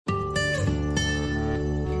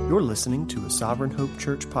You're listening to a Sovereign Hope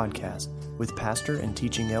Church podcast with pastor and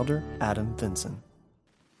teaching elder Adam Vinson.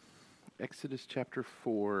 Exodus chapter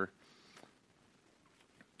 4.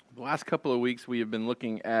 The last couple of weeks we have been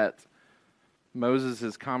looking at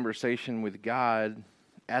Moses' conversation with God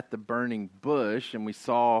at the burning bush, and we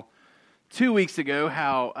saw 2 weeks ago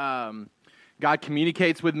how God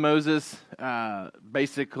communicates with Moses,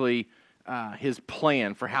 basically his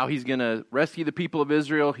plan for how he's going to rescue the people of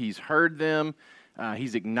Israel. He's heard them.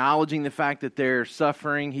 He's acknowledging the fact that they're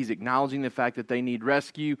suffering. He's acknowledging the fact that they need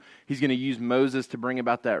rescue. He's going to use Moses to bring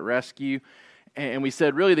about that rescue. And we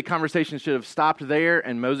said, really, the conversation should have stopped there,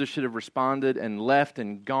 and Moses should have responded and left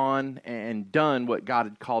and gone and done what God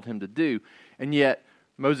had called him to do. And yet,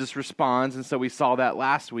 Moses responds, and so we saw that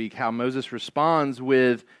last week, how Moses responds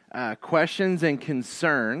with questions and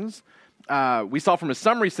concerns. We saw from a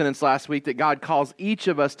summary sentence last week that God calls each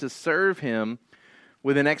of us to serve him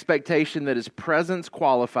with an expectation that his presence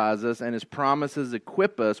qualifies us and his promises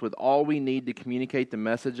equip us with all we need to communicate the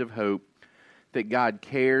message of hope that God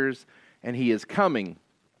cares and he is coming.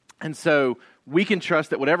 And so we can trust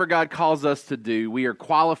that whatever God calls us to do, we are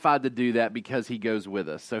qualified to do that because he goes with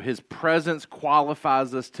us. So his presence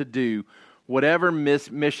qualifies us to do whatever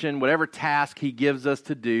mission, whatever task he gives us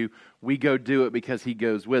to do, we go do it because he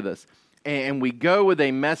goes with us. And we go with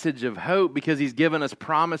a message of hope because he's given us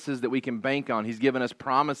promises that we can bank on. He's given us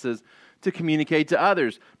promises to communicate to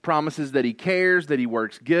others. Promises that he cares, that he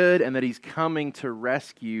works good, and that he's coming to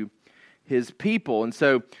rescue his people. And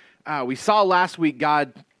so we saw last week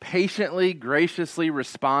God patiently, graciously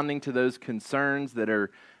responding to those concerns that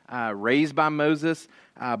are raised by Moses.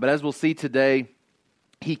 But as we'll see today,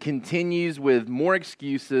 he continues with more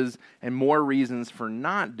excuses and more reasons for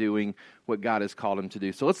not doing what God has called him to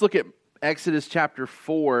do. So let's look at Exodus chapter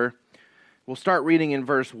 4, we'll start reading in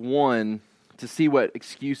verse 1 to see what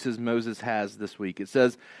excuses Moses has this week. It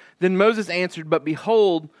says, "Then Moses answered, 'But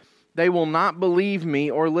behold, they will not believe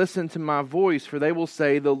me or listen to my voice, for they will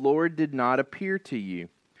say, the Lord did not appear to you.'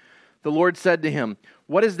 The Lord said to him,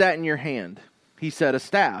 'What is that in your hand?' He said, 'A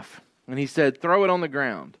staff.' And he said, 'Throw it on the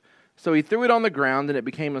ground.' So he threw it on the ground, and it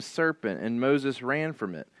became a serpent, and Moses ran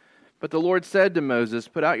from it. But the Lord said to Moses,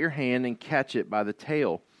 'Put out your hand and catch it by the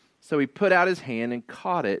tail.' So he put out his hand and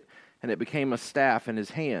caught it, and it became a staff in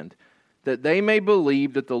his hand, that they may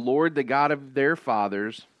believe that the Lord, the God of their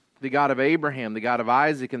fathers, the God of Abraham, the God of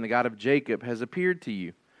Isaac, and the God of Jacob, has appeared to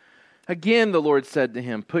you." Again the Lord said to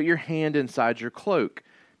him, "Put your hand inside your cloak."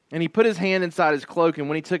 And he put his hand inside his cloak, and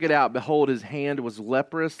when he took it out, behold, his hand was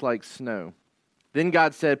leprous like snow. Then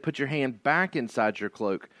God said, "Put your hand back inside your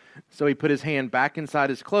cloak." So he put his hand back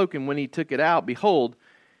inside his cloak, and when he took it out, behold,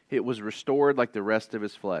 it was restored like the rest of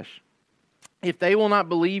his flesh. "If they will not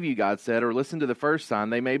believe you," God said, "or listen to the first sign,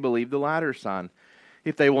 they may believe the latter sign.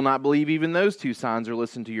 If they will not believe even those two signs or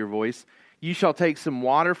listen to your voice, you shall take some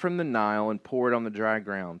water from the Nile and pour it on the dry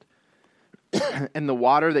ground. And the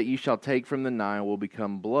water that you shall take from the Nile will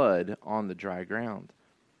become blood on the dry ground."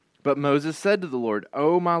 But Moses said to the Lord,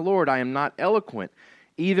 "O my Lord, I am not eloquent,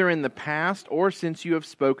 either in the past or since you have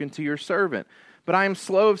spoken to your servant, but I am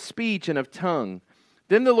slow of speech and of tongue."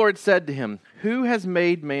 Then the Lord said to him, "Who has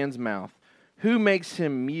made man's mouth? Who makes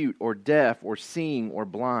him mute or deaf or seeing or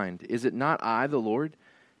blind? Is it not I, the Lord?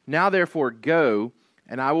 Now therefore go,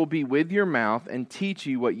 and I will be with your mouth and teach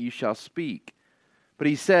you what you shall speak." But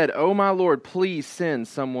he said, "O my Lord, please send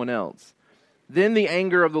someone else." Then the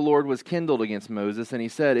anger of the Lord was kindled against Moses, and he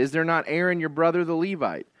said, "Is there not Aaron your brother the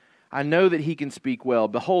Levite? I know that he can speak well.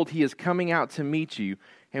 Behold, he is coming out to meet you,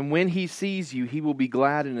 and when he sees you, he will be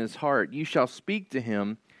glad in his heart. You shall speak to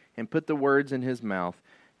him and put the words in his mouth,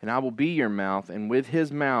 and I will be your mouth, and with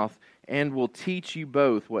his mouth, and will teach you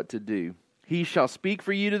both what to do. He shall speak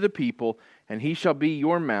for you to the people, and he shall be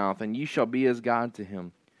your mouth, and you shall be as God to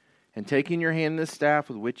him. And take in your hand this staff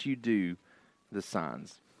with which you do the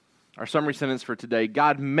signs." Our summary sentence for today: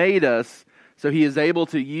 God made us so he is able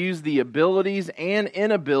to use the abilities and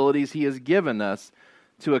inabilities he has given us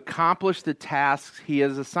to accomplish the tasks he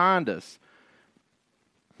has assigned us,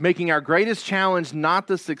 making our greatest challenge not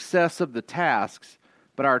the success of the tasks,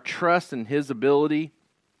 but our trust in his ability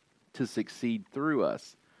to succeed through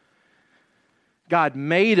us. God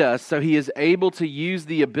made us so he is able to use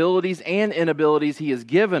the abilities and inabilities he has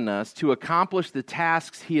given us to accomplish the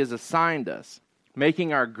tasks he has assigned us,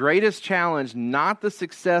 making our greatest challenge not the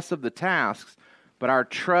success of the tasks, but our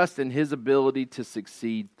trust in his ability to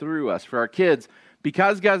succeed through us. For our kids,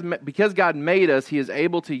 because God made us, he is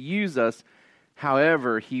able to use us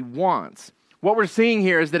however he wants. what we're seeing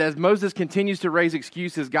here is that as Moses continues to raise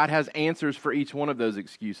excuses, God has answers for each one of those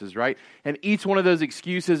excuses, right? And each one of those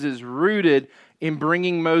excuses is rooted in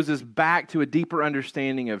bringing Moses back to a deeper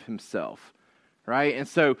understanding of himself, right? And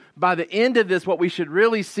so by the end of this, what we should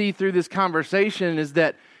really see through this conversation is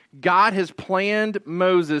that God has planned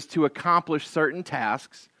Moses to accomplish certain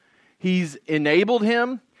tasks. He's enabled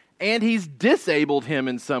him and he's disabled him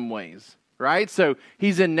in some ways, right? So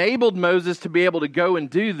he's enabled Moses to be able to go and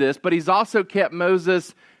do this, but he's also kept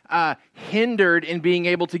Moses hindered in being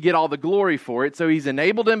able to get all the glory for it. So he's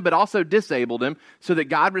enabled him, but also disabled him so that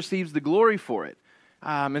God receives the glory for it.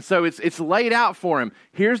 And so it's laid out for him.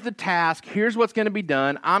 Here's the task. Here's what's going to be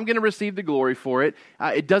done. I'm going to receive the glory for it.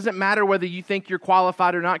 It doesn't matter whether you think you're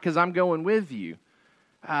qualified or not because I'm going with you.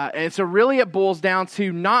 And so really it boils down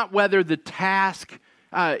to not whether the task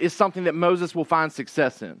is something that Moses will find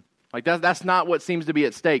success in. Like that's not what seems to be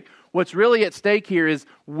at stake. What's really at stake here is,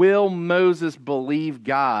 will Moses believe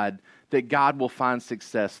God that God will find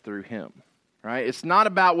success through him? Right? It's not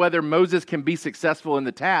about whether Moses can be successful in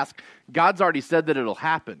the task. God's already said that it'll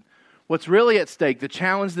happen. What's really at stake, the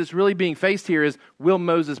challenge that's really being faced here is, will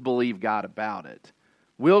Moses believe God about it?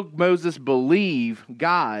 Will Moses believe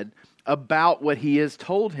God about what he has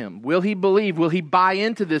told him? Will he believe, will he buy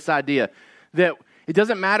into this idea that it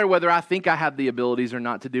doesn't matter whether I think I have the abilities or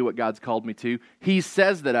not to do what God's called me to. He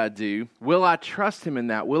says that I do. Will I trust him in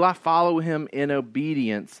that? Will I follow him in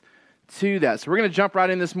obedience to that? So we're going to jump right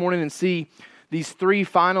in this morning and see these three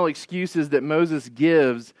final excuses that Moses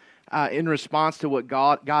gives in response to what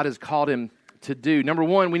God has called him to do. Number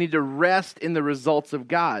one, we need to rest in the results of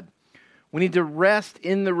God. We need to rest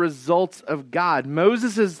in the results of God.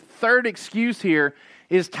 Moses' third excuse here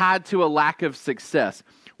is tied to a lack of success.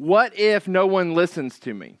 What if no one listens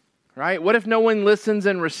to me? Right? What if no one listens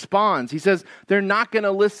and responds? He says, they're not going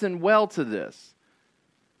to listen well to this.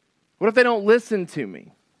 What if they don't listen to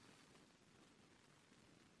me?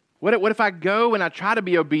 What if I go and I try to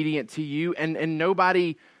be obedient to you and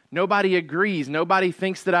nobody agrees? Nobody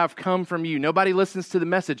thinks that I've come from you. Nobody listens to the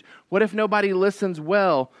message. What if nobody listens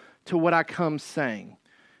well to what I come saying?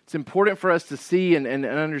 It's important for us to see and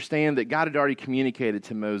understand that God had already communicated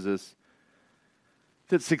to Moses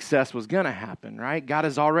that success was going to happen, right? God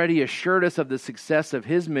has already assured us of the success of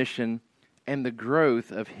his mission and the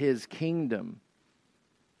growth of his kingdom.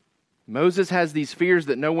 Moses has these fears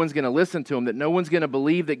that no one's going to listen to him, that no one's going to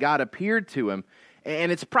believe that God appeared to him.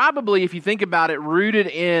 And it's probably, if you think about it, rooted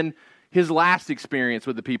in his last experience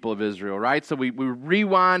with the people of Israel, right? So we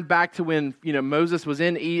rewind back to when Moses was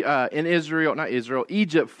in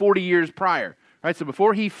Egypt 40 years prior, right? So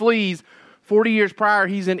before he flees, 40 years prior,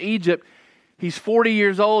 he's in Egypt. He's 40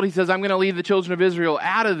 years old. He says, I'm going to lead the children of Israel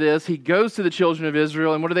out of this. He goes to the children of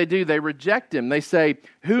Israel, and what do? They reject him. They say,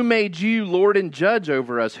 who made you Lord and judge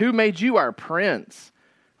over us? Who made you our prince?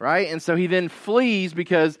 Right? And so he then flees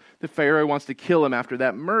because the Pharaoh wants to kill him after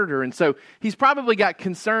that murder. And so he's probably got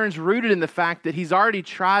concerns rooted in the fact that he's already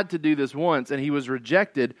tried to do this once and he was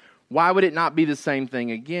rejected. Why would it not be the same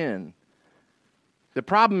thing again? The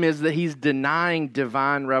problem is that he's denying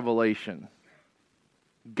divine revelation.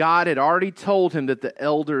 God had already told him that the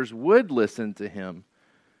elders would listen to him.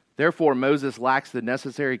 Therefore, Moses lacks the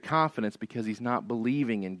necessary confidence because he's not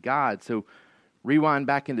believing in God. So rewind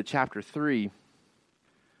back into chapter 3,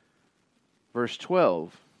 verse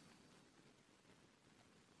 12.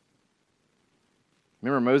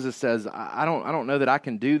 Remember, Moses says, I don't know that I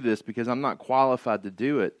can do this because I'm not qualified to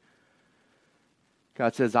do it.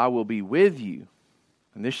 God says, I will be with you.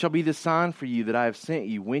 And this shall be the sign for you that I have sent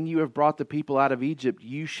you. When you have brought the people out of Egypt,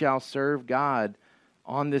 you shall serve God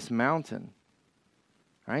on this mountain.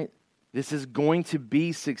 Right? This is going to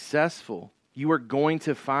be successful. You are going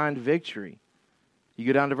to find victory. You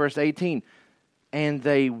go down to verse 18. And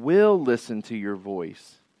they will listen to your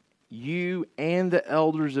voice. You and the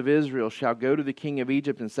elders of Israel shall go to the king of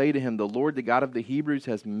Egypt and say to him, the Lord, the God of the Hebrews,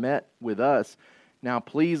 has met with us. Now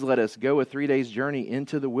please let us go a 3 days journey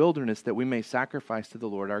into the wilderness that we may sacrifice to the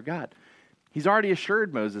Lord our God. He's already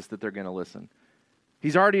assured Moses that they're going to listen.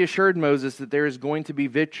 He's already assured Moses that there is going to be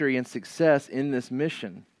victory and success in this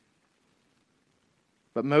mission.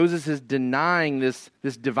 But Moses is denying this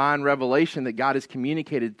divine revelation that God has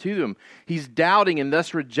communicated to them. He's doubting and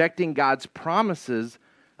thus rejecting God's promises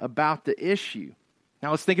about the issue.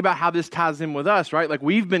 Now let's think about how this ties in with us, right? Like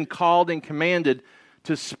we've been called and commanded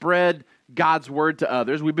to spread God's word to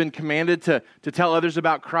others. We've been commanded to tell others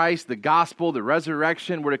about Christ, the gospel, the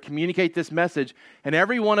resurrection. We're to communicate this message. And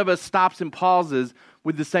every one of us stops and pauses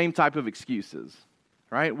with the same type of excuses.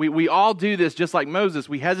 right? We all do this just like Moses.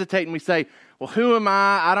 We hesitate and we say, well, who am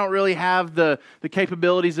I? I don't really have the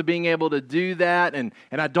capabilities of being able to do that, and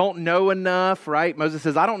I don't know enough, right? Moses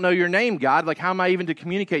says, I don't know your name, God. Like, how am I even to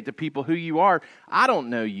communicate to people who you are? I don't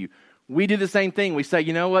know you. We do the same thing. We say,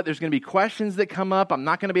 you know what? There's going to be questions that come up. I'm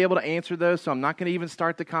not going to be able to answer those, so I'm not going to even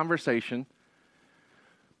start the conversation.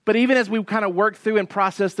 But even as we kind of work through and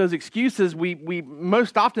process those excuses, we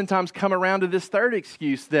most oftentimes come around to this third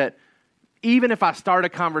excuse that even if I start a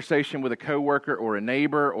conversation with a coworker or a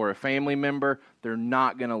neighbor or a family member, they're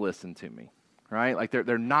not going to listen to me, right? Like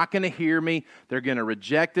they're not going to hear me. They're going to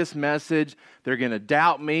reject this message. They're going to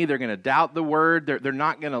doubt me. They're going to doubt the word. They're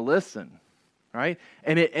not going to listen, right?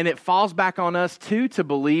 And it falls back on us too to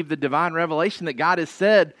believe the divine revelation that God has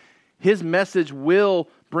said His message will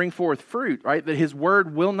bring forth fruit, right? That His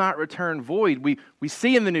word will not return void. We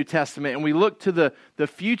see in the New Testament and we look to the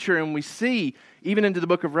future and we see even into the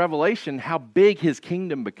book of Revelation how big His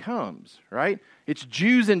kingdom becomes, right? It's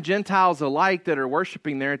Jews and Gentiles alike that are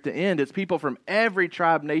worshiping there at the end. It's people from every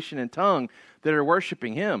tribe, nation, and tongue that are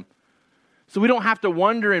worshiping Him. So we don't have to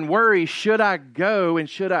wonder and worry, should I go and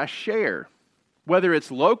should I share? Whether it's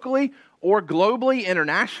locally or globally,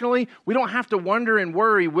 internationally, we don't have to wonder and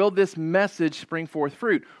worry, will this message spring forth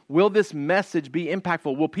fruit? Will this message be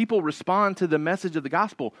impactful? Will people respond to the message of the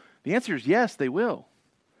gospel? The answer is yes, they will.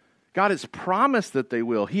 God has promised that they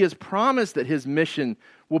will. He has promised that His mission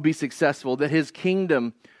will be successful, that His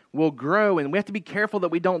kingdom will grow. And we have to be careful that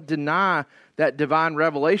we don't deny that divine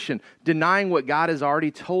revelation, denying what God has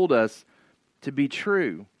already told us to be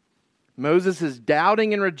true. Moses is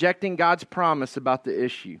doubting and rejecting God's promise about the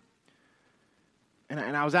issue.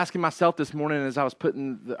 And I was asking myself this morning as I was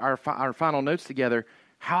putting our final notes together,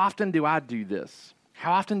 how often do I do this?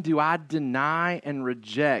 How often do I deny and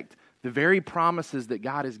reject the very promises that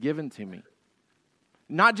God has given to me?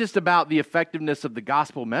 Not just about the effectiveness of the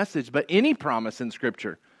gospel message, but any promise in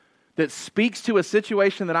Scripture that speaks to a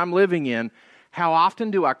situation that I'm living in. How often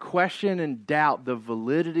do I question and doubt the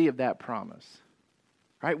validity of that promise?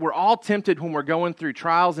 Right? We're all tempted when we're going through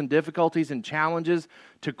trials and difficulties and challenges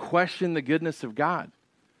to question the goodness of God.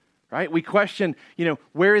 Right? We question,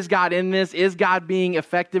 where is God in this? Is God being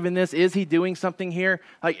effective in this? Is He doing something here?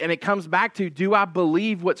 And it comes back to, do I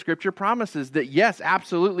believe what Scripture promises? That yes,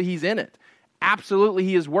 absolutely He's in it. Absolutely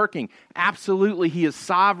He is working. Absolutely He is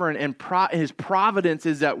sovereign and His providence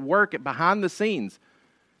is at work behind the scenes.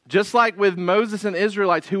 Just like with Moses and the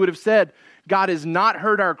Israelites who would have said, God has not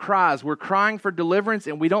heard our cries. We're crying for deliverance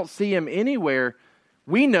and we don't see Him anywhere.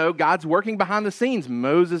 We know God's working behind the scenes.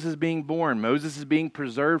 Moses is being born. Moses is being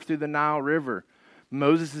preserved through the Nile River.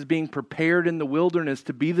 Moses is being prepared in the wilderness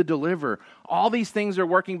to be the deliverer. All these things are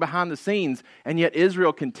working behind the scenes, and yet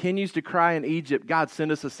Israel continues to cry in Egypt, God,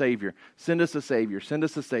 send us a Savior. Send us a Savior. Send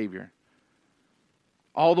us a Savior.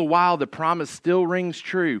 All the while, the promise still rings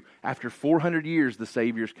true. After 400 years, the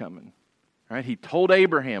Savior's coming. Right? He told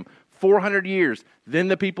Abraham, 400 years, then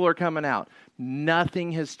the people are coming out.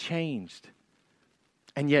 Nothing has changed.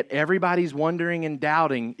 And yet everybody's wondering and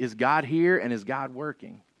doubting, is God here and is God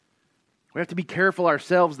working? We have to be careful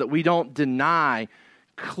ourselves that we don't deny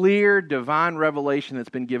clear divine revelation that's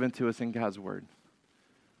been given to us in God's Word.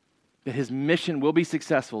 That His mission will be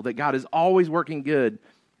successful, that God is always working good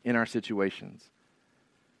in our situations.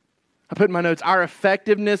 I put in my notes, our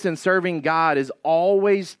effectiveness in serving God is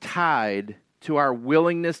always tied to our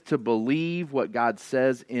willingness to believe what God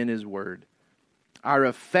says in His Word. Our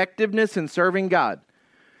effectiveness in serving God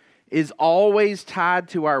is always tied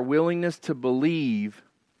to our willingness to believe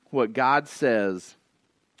what God says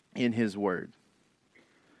in His Word.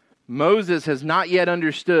 Moses has not yet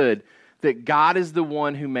understood that God is the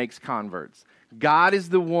one who makes converts. God is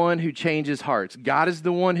the one who changes hearts. God is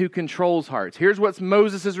the one who controls hearts. Here's what's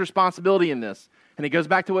Moses' responsibility in this. And it goes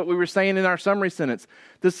back to what we were saying in our summary sentence.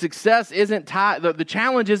 The success isn't tied, the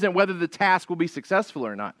challenge isn't whether the task will be successful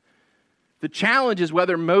or not. The challenge is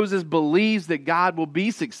whether Moses believes that God will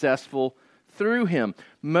be successful through him.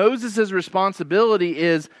 Moses' responsibility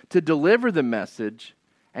is to deliver the message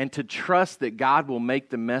and to trust that God will make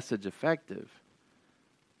the message effective.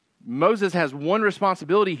 Moses has one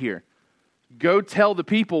responsibility here. Go tell the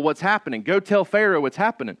people what's happening. Go tell Pharaoh what's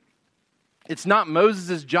happening. It's not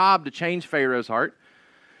Moses' job to change Pharaoh's heart.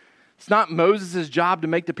 It's not Moses' job to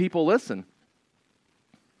make the people listen.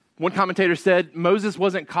 One commentator said Moses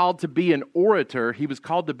wasn't called to be an orator. He was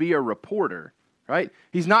called to be a reporter, right?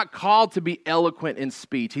 He's not called to be eloquent in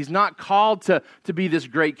speech. He's not called to be this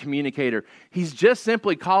great communicator. He's just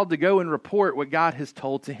simply called to go and report what God has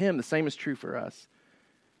told to him. The same is true for us.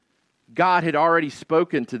 God had already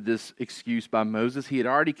spoken to this excuse by Moses. He had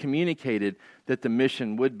already communicated that the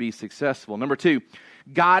mission would be successful. Number two,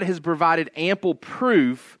 God has provided ample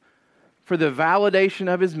proof for the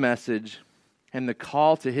validation of his message and the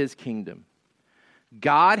call to his kingdom.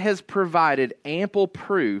 God has provided ample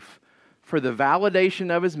proof for the validation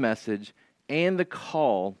of his message and the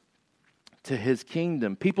call to his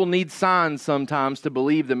kingdom. People need signs sometimes to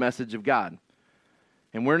believe the message of God.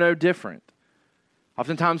 And we're no different.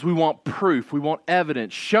 Oftentimes we want proof, we want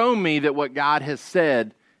evidence. Show me that what God has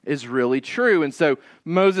said is really true. And so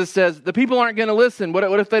Moses says, the people aren't going to listen.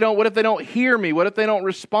 What if they don't hear me? What if they don't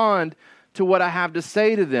respond to what I have to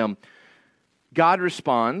say to them? God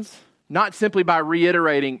responds, not simply by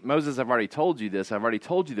reiterating, Moses, I've already told you this. I've already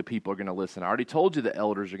told you the people are going to listen. I already told you the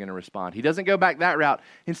elders are going to respond. He doesn't go back that route.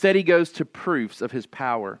 Instead, he goes to proofs of his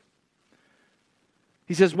power.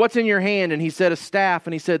 He says, what's in your hand? And he said, a staff.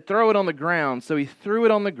 And he said, throw it on the ground. So he threw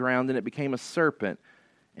it on the ground, and it became a serpent.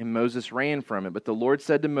 And Moses ran from it. But the Lord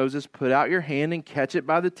said to Moses, put out your hand and catch it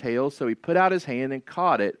by the tail. So he put out his hand and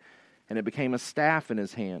caught it, and it became a staff in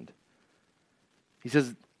his hand. He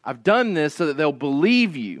says, I've done this so that they'll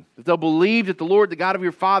believe you, that they'll believe that the Lord, the God of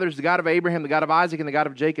your fathers, the God of Abraham, the God of Isaac, and the God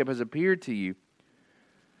of Jacob has appeared to you.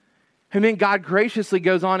 And then God graciously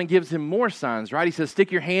goes on and gives him more signs, right? He says,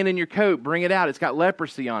 stick your hand in your coat, bring it out. It's got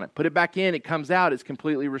leprosy on it. Put it back in, it comes out, it's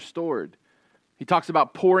completely restored. He talks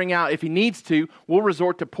about pouring out, if he needs to, we'll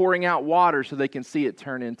resort to pouring out water so they can see it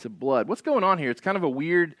turn into blood. What's going on here? It's kind of a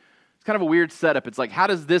weird setup. It's like, how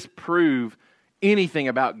does this prove anything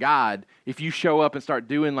about God if you show up and start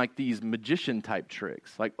doing like these magician type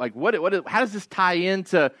tricks? Like how does this tie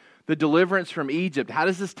into the deliverance from Egypt? How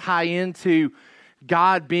does this tie into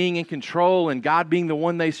God being in control and God being the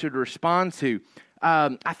one they should respond to?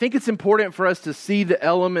 I think it's important for us to see the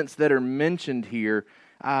elements that are mentioned here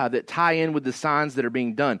that tie in with the signs that are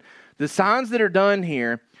being done. The signs that are done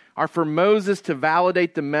here are for Moses to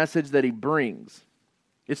validate the message that he brings.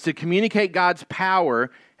 It's to communicate God's power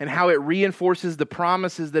and how it reinforces the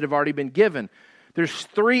promises that have already been given. There's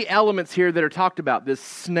three elements here that are talked about: this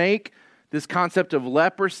snake, this concept of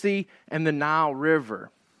leprosy, and the Nile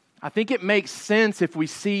River. I think it makes sense if we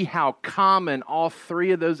see how common all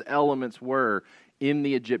three of those elements were in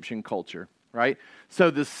the Egyptian culture, right?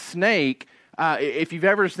 So the snake, if you've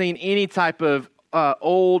ever seen any type of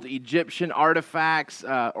old Egyptian artifacts,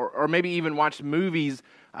 or maybe even watched movies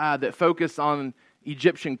that focus on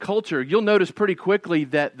Egyptian culture, you'll notice pretty quickly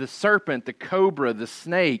that the serpent, the cobra, the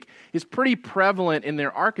snake is pretty prevalent in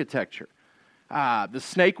their architecture. The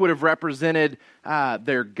snake would have represented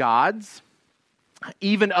their gods,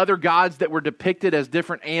 even other gods that were depicted as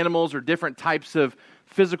different animals or different types of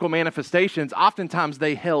physical manifestations. Oftentimes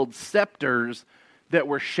they held scepters that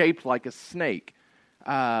were shaped like a snake.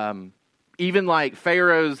 Even like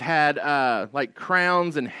pharaohs had like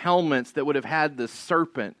crowns and helmets that would have had the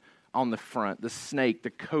serpent on the front. The snake,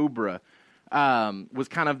 the cobra, was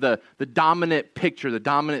kind of the dominant picture, the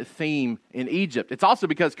dominant theme in Egypt. It's also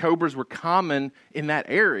because cobras were common in that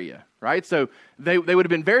area, right? So they would have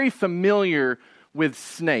been very familiar with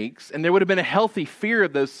snakes, and there would have been a healthy fear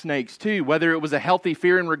of those snakes too, whether it was a healthy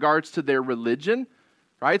fear in regards to their religion,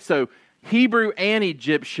 right? So Hebrew and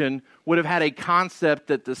Egyptian would have had a concept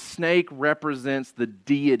that the snake represents the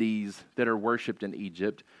deities that are worshipped in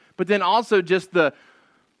Egypt, but then also just the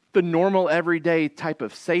normal everyday type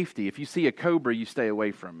of safety. If you see a cobra, you stay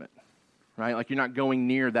away from it, right? Like you're not going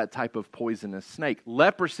near that type of poisonous snake.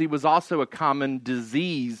 Leprosy was also a common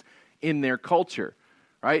disease in their culture,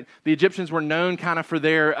 right? The Egyptians were known kind of for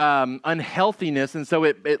their unhealthiness, and so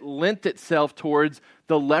it lent itself towards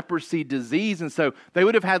the leprosy disease. And so they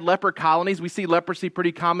would have had leper colonies. We see leprosy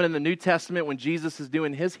pretty common in the New Testament when Jesus is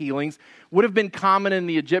doing his healings. Would have been common in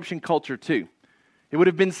the Egyptian culture too. It would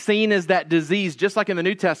have been seen as that disease, just like in the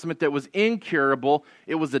New Testament, that was incurable.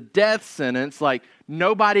 It was a death sentence, like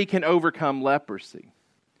nobody can overcome leprosy.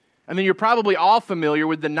 And then you're probably all familiar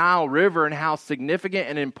with the Nile River and how significant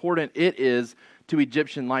and important it is to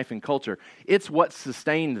Egyptian life and culture. It's what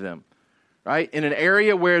sustained them, right? In an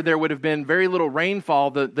area where there would have been very little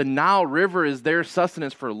rainfall, the Nile River is their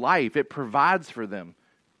sustenance for life. It provides for them,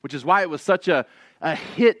 which is why it was such a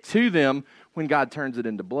hit to them when God turns it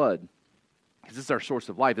into blood. Because this is our source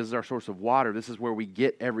of life. This is our source of water. This is where we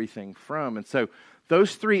get everything from. And so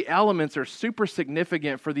those three elements are super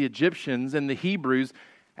significant for the Egyptians and the Hebrews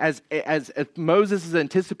as Moses is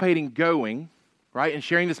anticipating going, right, and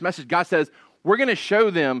sharing this message. God says, we're going to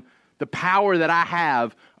show them the power that I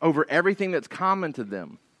have over everything that's common to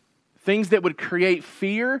them. Things that would create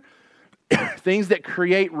fear, things that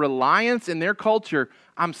create reliance in their culture.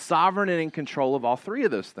 I'm sovereign and in control of all three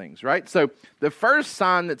of those things, right? So the first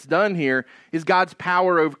sign that's done here is God's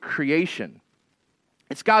power over creation.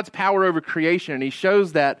 It's God's power over creation, and he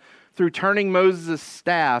shows that through turning Moses'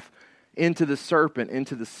 staff into the serpent,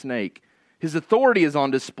 into the snake. His authority is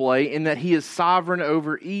on display in that he is sovereign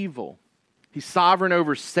over evil. He's sovereign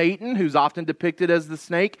over Satan, who's often depicted as the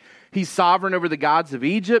snake. He's sovereign over the gods of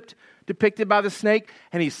Egypt, depicted by the snake.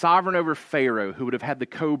 And he's sovereign over Pharaoh, who would have had the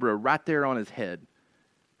cobra right there on his head.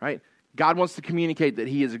 Right? God wants to communicate that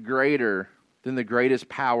he is greater than the greatest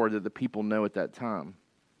power that the people know at that time.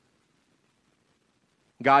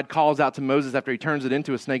 God calls out to Moses after he turns it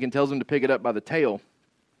into a snake and tells him to pick it up by the tail,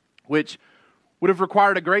 which would have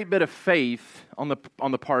required a great bit of faith on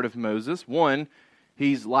the part of Moses. One,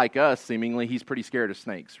 he's like us, seemingly. He's pretty scared of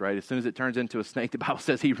snakes, right? As soon as it turns into a snake, the Bible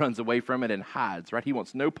says he runs away from it and hides, right? He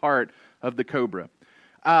wants no part of the cobra.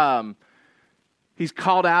 He's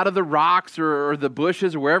called out of the rocks or the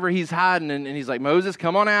bushes or wherever he's hiding, and he's like, Moses,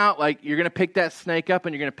 come on out. Like, you're going to pick that snake up,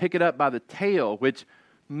 and you're going to pick it up by the tail, which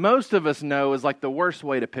most of us know is like the worst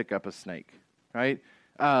way to pick up a snake, right?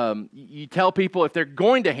 You tell people if they're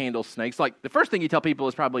going to handle snakes, like the first thing you tell people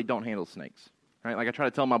is probably don't handle snakes, right? Like I try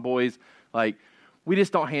to tell my boys, like, we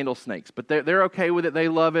just don't handle snakes, but they're okay with it. They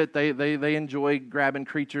love it. They enjoy grabbing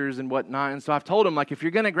creatures and whatnot. And so I've told them, like, if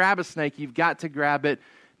you're going to grab a snake, you've got to grab it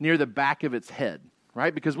near the back of its head,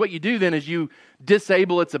 right? Because what you do then is you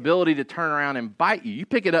disable its ability to turn around and bite you. You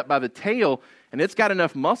pick it up by the tail, and it's got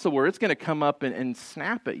enough muscle where it's going to come up and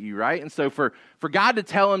snap at you, right? And so for God to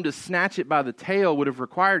tell him to snatch it by the tail would have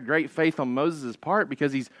required great faith on Moses' part,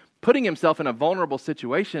 because he's putting himself in a vulnerable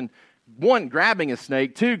situation. One, grabbing a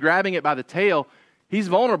snake. Two, grabbing it by the tail. He's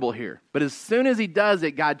vulnerable here. But as soon as he does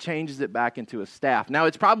it, God changes it back into a staff. Now,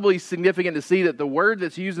 it's probably significant to see that the word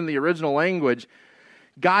that's used in the original language,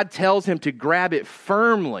 God tells him to grab it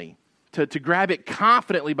firmly, to grab it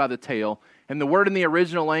confidently by the tail. And the word in the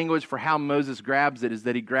original language for how Moses grabs it is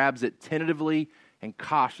that he grabs it tentatively and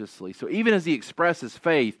cautiously. So even as he expresses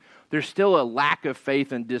faith, there's still a lack of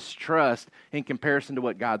faith and distrust in comparison to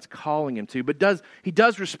what God's calling him to. But he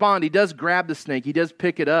does respond. He does grab the snake. He does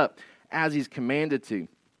pick it up as he's commanded to.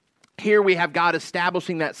 Here we have God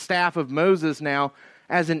establishing that staff of Moses now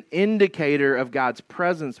as an indicator of God's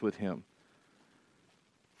presence with him.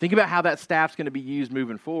 Think about how that staff's going to be used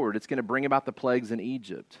moving forward. It's going to bring about the plagues in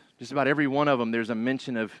Egypt. Just about every one of them, there's a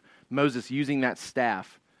mention of Moses using that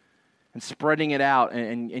staff and spreading it out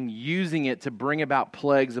and using it to bring about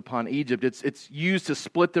plagues upon Egypt. It's used to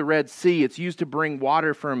split the Red Sea. It's used to bring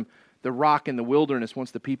water from the rock in the wilderness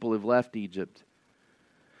once the people have left Egypt.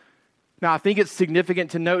 Now, I think it's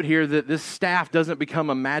significant to note here that this staff doesn't become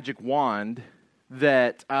a magic wand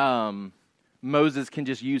that Moses can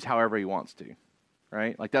just use however he wants to.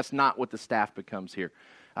 Right? Like, that's not what the staff becomes here.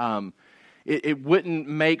 It wouldn't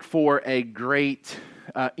make for a great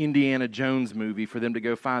Indiana Jones movie for them to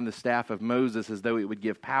go find the staff of Moses as though it would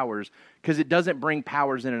give powers, because it doesn't bring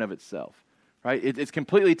powers in and of itself. Right? It's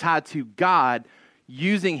completely tied to God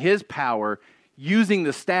using his power, using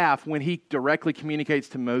the staff when he directly communicates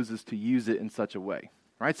to Moses to use it in such a way.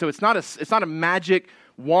 Right? So it's not a magic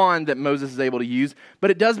wand that Moses is able to use,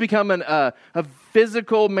 but it does become a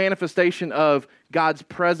physical manifestation of God's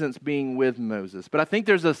presence being with Moses. But I think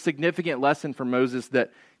there's a significant lesson for Moses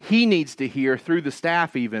that he needs to hear through the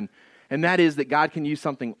staff even, and that is that God can use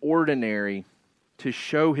something ordinary to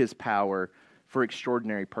show his power for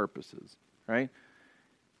extraordinary purposes. Right?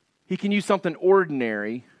 He can use something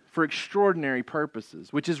ordinary for extraordinary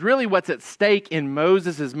purposes, which is really what's at stake in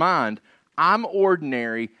Moses' mind. I'm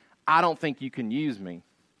ordinary. I don't think you can use me.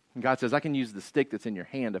 And God says, I can use the stick that's in your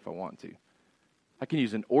hand if I want to. I can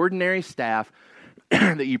use an ordinary staff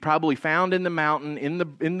that you probably found in the mountain, in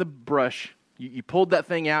the brush. You pulled that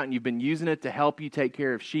thing out and you've been using it to help you take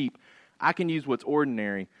care of sheep. I can use what's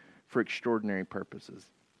ordinary for extraordinary purposes.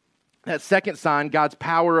 That second sign, God's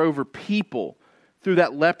power over people through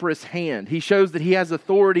that leprous hand. He shows that he has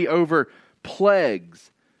authority over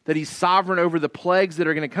plagues, that he's sovereign over the plagues that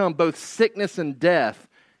are going to come. Both sickness and death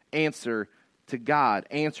answer to God,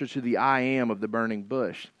 answer to the I am of the burning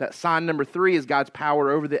bush. That sign number 3 is God's power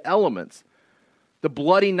over the elements. The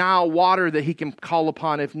bloody Nile water that he can call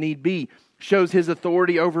upon if need be shows his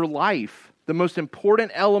authority over life. The most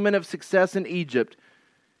important element of success in Egypt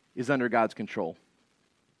is under God's control.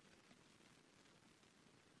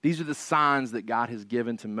 These are the signs that God has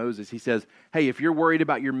given to Moses. He says, hey, if you're worried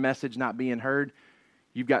about your message not being heard,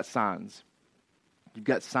 you've got signs. You've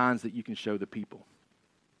got signs that you can show the people.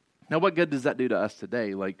 Now, what good does that do to us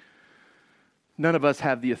today? Like, none of us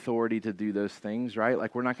have the authority to do those things, right?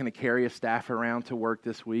 Like, we're not going to carry a staff around to work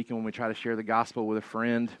this week, and when we try to share the gospel with a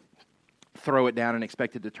friend, throw it down and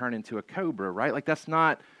expect it to turn into a cobra, right? Like, that's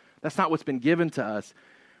not what's been given to us.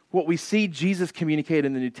 What we see Jesus communicate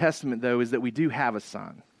in the New Testament, though, is that we do have a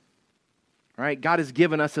sign. Right? God has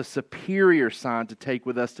given us a superior sign to take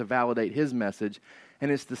with us to validate his message,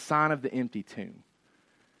 and it's the sign of the empty tomb.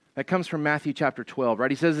 That comes from Matthew chapter 12,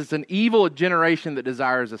 right? He says it's an evil generation that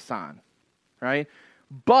desires a sign, right?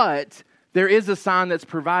 But there is a sign that's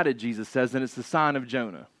provided, Jesus says, and it's the sign of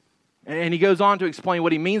Jonah. And he goes on to explain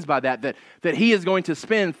what he means by that he is going to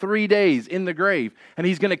spend 3 days in the grave, and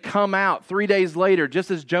he's going to come out 3 days later.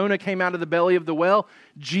 Just as Jonah came out of the belly of the well,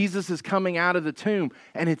 Jesus is coming out of the tomb,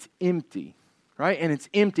 and it's empty, right? And it's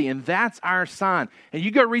empty, and that's our sign. And you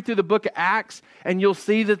go read through the book of Acts, and you'll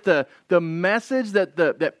see that the message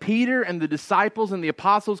that Peter and the disciples and the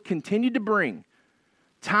apostles continued to bring,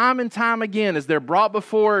 time and time again, as they're brought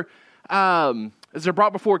before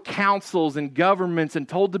councils and governments and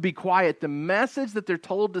told to be quiet, the message that they're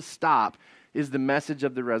told to stop is the message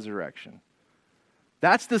of the resurrection.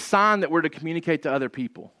 That's the sign that we're to communicate to other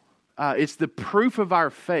people. It's the proof of our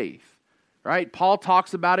faith, right? Paul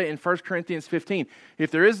talks about it in 1 Corinthians 15.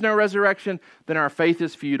 If there is no resurrection, then our faith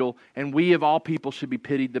is futile, and we of all people should be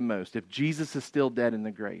pitied the most if Jesus is still dead in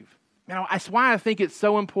the grave. Now, that's why I think it's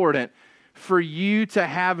so important for you to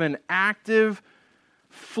have an active,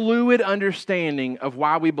 fluid understanding of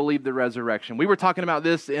why we believe the resurrection. We were talking about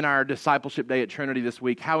this in our discipleship day at Trinity this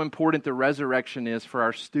week, how important the resurrection is for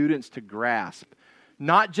our students to grasp.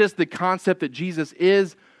 Not just the concept that Jesus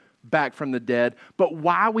is back from the dead, but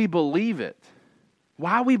why we believe it.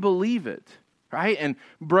 Why we believe it, right? And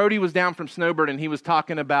Brody was down from Snowbird, and he was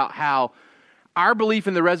talking about how our belief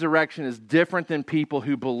in the resurrection is different than people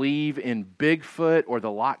who believe in Bigfoot or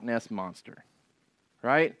the Loch Ness Monster,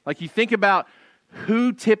 right? Like, you think about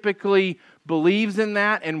who typically believes in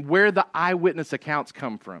that and where the eyewitness accounts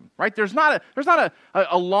come from, right? There's not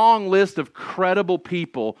a long list of credible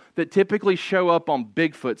people that typically show up on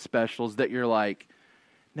Bigfoot specials that you're like,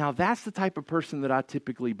 now that's the type of person that I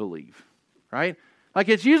typically believe, right? Like,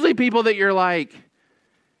 it's usually people that you're like,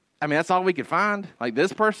 I mean, that's all we could find. Like,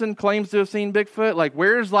 this person claims to have seen Bigfoot. Like,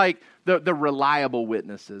 where's like the reliable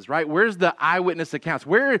witnesses, right? Where's the eyewitness accounts?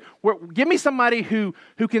 Where give me somebody who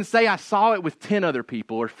can say I saw it with 10 other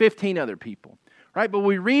people or 15 other people, right? But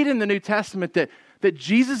we read in the New Testament that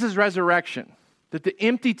Jesus' resurrection, that the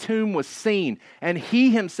empty tomb was seen, and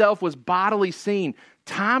he himself was bodily seen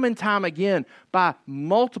time and time again by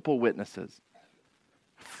multiple witnesses.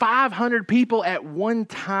 500 people at one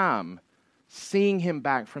time seeing him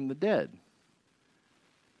back from the dead.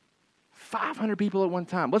 500 people at one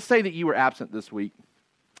time. Let's say that you were absent this week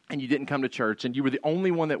and you didn't come to church and you were the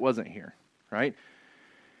only one that wasn't here, right?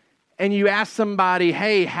 And you asked somebody,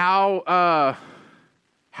 hey, how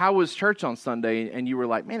was church on Sunday? And you were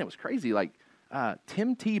like, man, it was crazy. Like,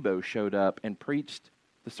 Tim Tebow showed up and preached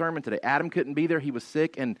the sermon today. Adam couldn't be there. He was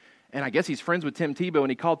sick, and I guess he's friends with Tim Tebow, and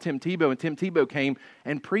he called Tim Tebow, and Tim Tebow came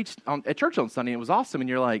and preached at church on Sunday, and it was awesome. And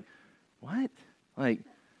you're like, what? Like,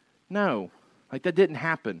 no. Like, that didn't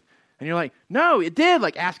happen. And you're like, no, it did.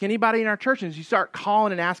 Like, ask anybody in our church. And you start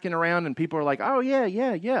calling and asking around, and people are like, oh, yeah.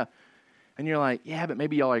 And you're like, yeah, but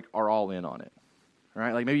maybe y'all are all in on it.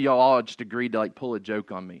 Right? Like, maybe y'all all just agreed to like pull a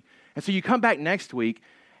joke on me. And so you come back next week,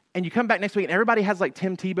 and everybody has like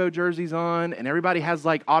Tim Tebow jerseys on, and everybody has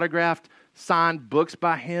like autographed, signed books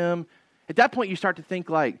by him. At that point, you start to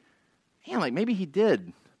think like, man, like maybe he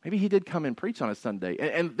did come and preach on a Sunday.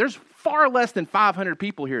 And there's far less than 500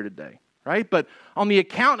 people here today, right? But on the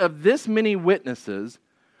account of this many witnesses,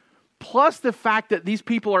 plus the fact that these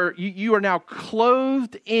people you are now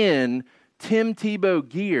clothed in Tim Tebow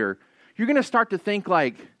gear, you're going to start to think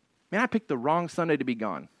like, man, I picked the wrong Sunday to be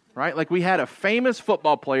gone, right? Like, we had a famous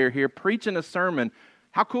football player here preaching a sermon.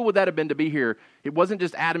 How cool would that have been to be here? It wasn't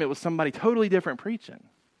just Adam, it was somebody totally different preaching.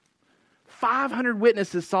 500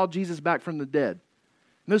 witnesses saw Jesus back from the dead.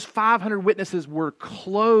 And those 500 witnesses were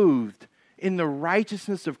clothed in the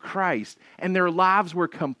righteousness of Christ, and their lives were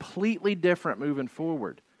completely different moving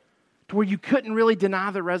forward, to where you couldn't really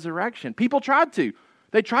deny the resurrection. People tried to.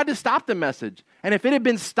 They tried to stop the message. And if it had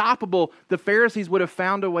been stoppable, the Pharisees would have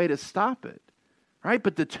found a way to stop it. Right?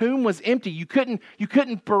 But the tomb was empty. You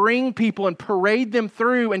couldn't bring people and parade them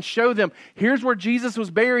through and show them, here's where Jesus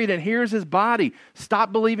was buried and here's his body.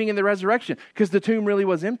 Stop believing in the resurrection, because the tomb really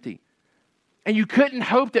was empty. And you couldn't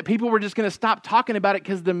hope that people were just going to stop talking about it,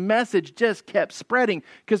 because the message just kept spreading,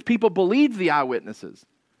 because people believed the eyewitnesses.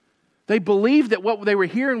 They believed that what they were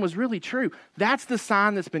hearing was really true. That's the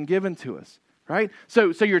sign that's been given to us. Right?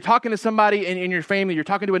 So you're talking to somebody in your family, you're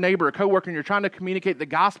talking to a neighbor, a coworker, and you're trying to communicate the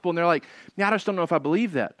gospel, and they're like, I just don't know if I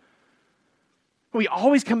believe that. We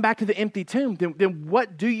always come back to the empty tomb. Then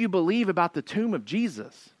what do you believe about the tomb of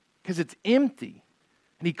Jesus? Because it's empty.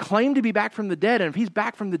 And he claimed to be back from the dead, and if he's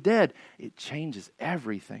back from the dead, it changes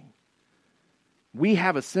everything. We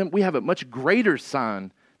have a much greater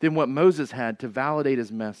sign than what Moses had to validate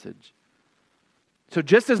his message. So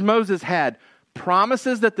just as Moses had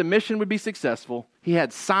promises that the mission would be successful, he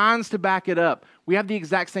had signs to back it up. We have the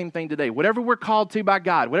exact same thing today. Whatever we're called to by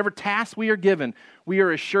God, whatever tasks we are given, we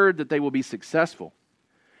are assured that they will be successful.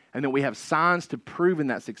 And that we have signs to prove in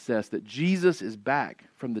that success that Jesus is back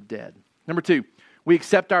from the dead. Number 2, we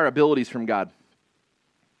accept our abilities from God.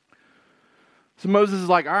 So Moses is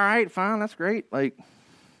like, all right, fine, that's great. Like,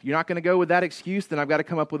 you're not going to go with that excuse, then I've got to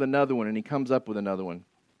come up with another one. And he comes up with another one.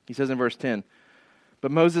 He says in verse 10, but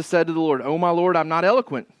Moses said to the Lord, "O my Lord, I'm not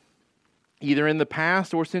eloquent, either in the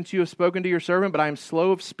past or since you have spoken to your servant, but I am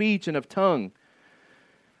slow of speech and of tongue."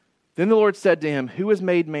 Then the Lord said to him, "Who has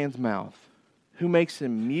made man's mouth? Who makes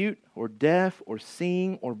him mute or deaf or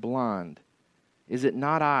seeing or blind? Is it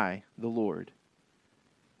not I, the Lord?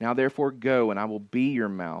 Now therefore go, and I will be your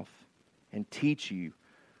mouth and teach you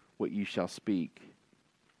what you shall speak."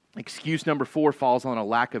 Excuse number 4 falls on a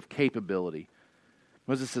lack of capability.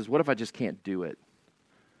 Moses says, what if I just can't do it?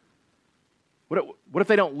 What if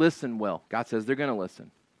they don't listen well? God says they're going to listen.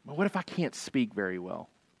 Well, what if I can't speak very well?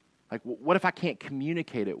 Like, what if I can't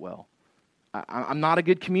communicate it well? I'm not a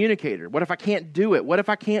good communicator. What if I can't do it? What if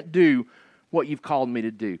I can't do what you've called me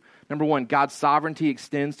to do? Number 1, God's sovereignty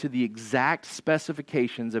extends to the exact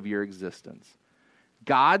specifications of your existence.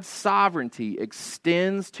 God's sovereignty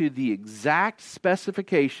extends to the exact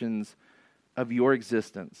specifications of your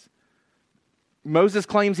existence. Moses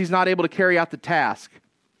claims he's not able to carry out the task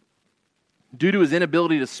due to his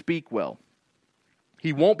inability to speak well.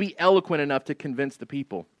 He won't be eloquent enough to convince the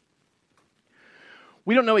people.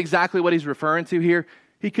 We don't know exactly what he's referring to here.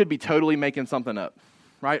 He could be totally making something up,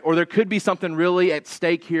 right? Or there could be something really at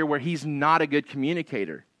stake here where he's not a good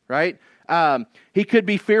communicator, right? He could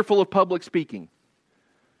be fearful of public speaking.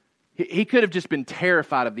 He could have just been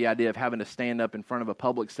terrified of the idea of having to stand up in front of a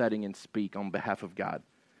public setting and speak on behalf of God.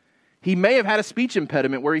 He may have had a speech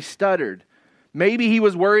impediment where he stuttered. Maybe he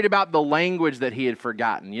was worried about the language that he had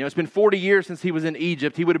forgotten. You know, it's been 40 years since he was in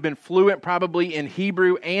Egypt. He would have been fluent probably in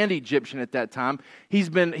Hebrew and Egyptian at that time. He's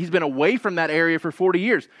been away from that area for 40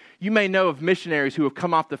 years. You may know of missionaries who have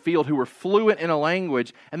come off the field who were fluent in a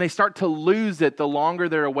language, and they start to lose it the longer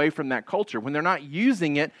they're away from that culture. When they're not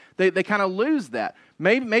using it, they kind of lose that.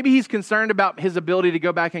 Maybe he's concerned about his ability to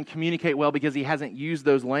go back and communicate well because he hasn't used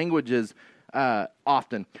those languages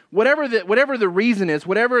often. Whatever the reason is,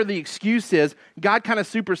 whatever the excuse is, God kind of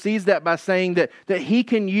supersedes that by saying that he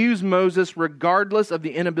can use Moses regardless of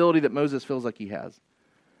the inability that Moses feels like he has.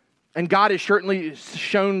 And God has certainly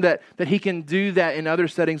shown that he can do that in other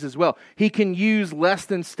settings as well. He can use less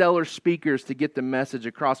than stellar speakers to get the message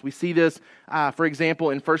across. We see this, for example,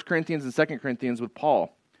 in 1 Corinthians and 2 Corinthians with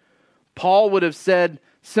Paul. Paul would have said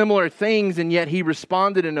similar things, and yet he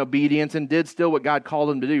responded in obedience and did still what God called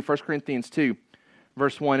him to do. 1 Corinthians 2,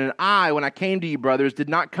 verse 1, "And I, when I came to you, brothers, did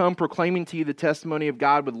not come proclaiming to you the testimony of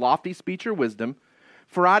God with lofty speech or wisdom,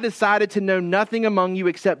 for I decided to know nothing among you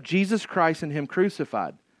except Jesus Christ and Him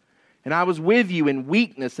crucified. And I was with you in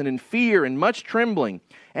weakness and in fear and much trembling.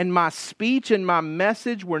 And my speech and my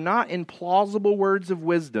message were not in plausible words of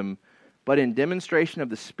wisdom, but in demonstration of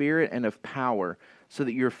the Spirit and of power, so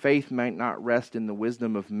that your faith might not rest in the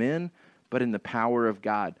wisdom of men, but in the power of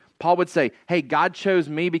God." Paul would say, hey, God chose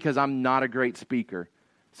me because I'm not a great speaker,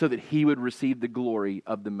 so that He would receive the glory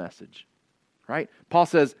of the message. Right? Paul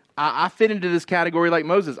says, I fit into this category like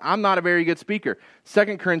Moses. I'm not a very good speaker.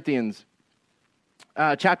 2 Corinthians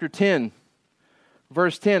chapter 10,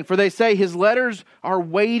 verse 10, "For they say his letters are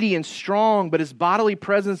weighty and strong, but his bodily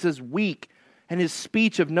presence is weak, and his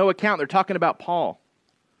speech of no account." They're talking about Paul.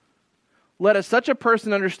 "Let such a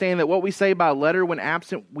person understand that what we say by letter when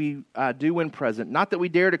absent, we do when present. Not that we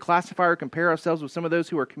dare to classify or compare ourselves with some of those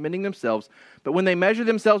who are commending themselves, but when they measure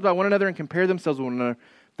themselves by one another and compare themselves with one another,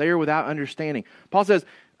 they are without understanding." Paul says,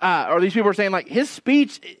 or these people are saying, like, his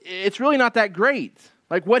speech, it's really not that great.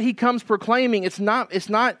 Like, what he comes proclaiming, it's not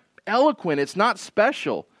eloquent, it's not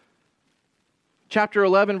special. Chapter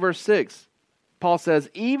 11, verse 6, Paul says,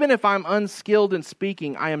 "Even if I'm unskilled in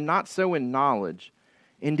speaking, I am not so in knowledge.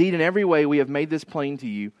 Indeed, in every way we have made this plain to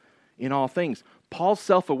you in all things." Paul's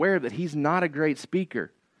self-aware that he's not a great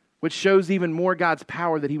speaker, which shows even more God's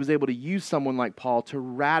power that He was able to use someone like Paul to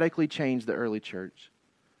radically change the early church.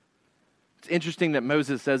 It's interesting that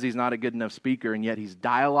Moses says he's not a good enough speaker, and yet he's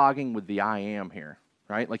dialoguing with the I am here,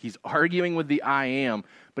 right? Like, he's arguing with the I am,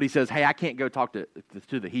 but he says, hey, I can't go talk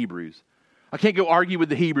to the Hebrews. I can't go argue with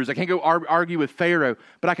the Hebrews. I can't go argue with Pharaoh,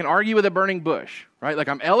 but I can argue with a burning bush, right? Like,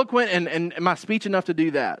 I'm eloquent and my speech enough to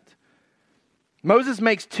do that. Moses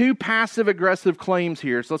makes 2 passive-aggressive claims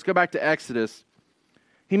here. So let's go back to Exodus.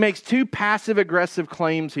 He makes two passive-aggressive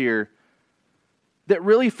claims here that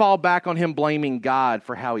really fall back on him blaming God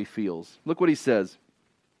for how he feels. Look what he says.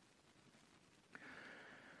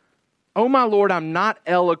 "Oh, my Lord, I'm not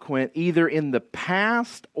eloquent either in the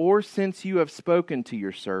past or since you have spoken to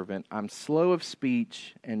your servant. I'm slow of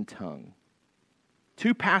speech and tongue."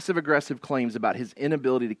 Two passive-aggressive claims about his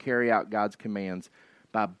inability to carry out God's commands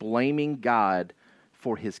by blaming God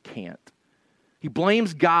for his can't. He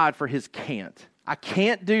blames God for his can't. I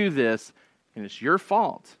can't do this, and it's your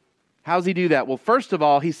fault. How does he do that? Well, first of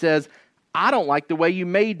all, he says, I don't like the way you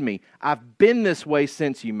made me. I've been this way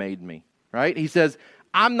since you made me, right? He says,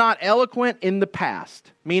 I'm not eloquent in the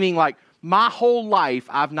past, meaning like my whole life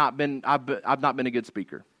I've not been a good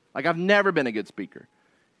speaker. Like I've never been a good speaker.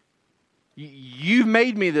 You've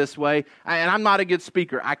made me this way, and I'm not a good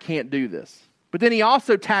speaker. I can't do this. But then he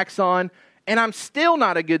also tacks on, and I'm still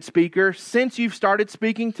not a good speaker since you've started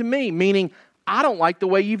speaking to me, meaning I don't like the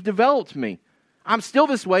way you've developed me. I'm still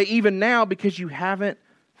this way even now because you haven't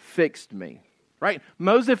fixed me, right?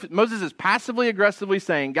 Moses is passively aggressively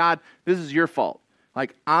saying, God, this is your fault.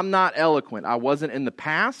 Like, I'm not eloquent. I wasn't in the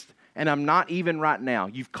past, and I'm not even right now.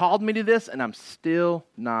 You've called me to this, and I'm still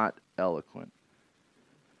not eloquent.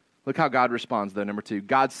 Look how God responds, though. Number 2,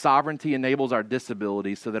 God's sovereignty enables our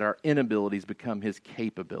disabilities so that our inabilities become his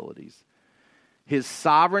capabilities. His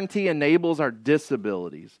sovereignty enables our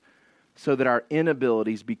disabilities so that our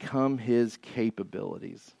inabilities become his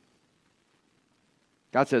capabilities.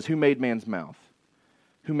 God says, who made man's mouth?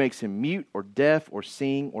 Who makes him mute or deaf or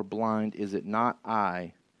seeing or blind? Is it not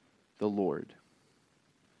I, the Lord?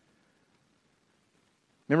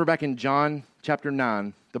 Remember back in John chapter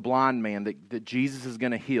 9, the blind man that Jesus is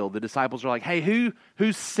going to heal. The disciples are like, hey,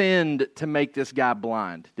 who sinned to make this guy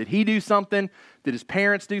blind? Did he do something? Did his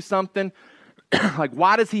parents do something? Like,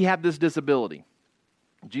 why does he have this disability?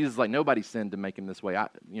 Jesus is like, nobody sinned to make him this way.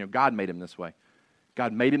 God made him this way.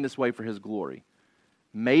 God made him this way for his glory.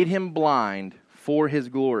 Made him blind for his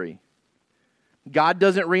glory. God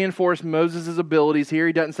doesn't reinforce Moses' abilities here.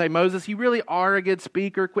 He doesn't say, Moses, you really are a good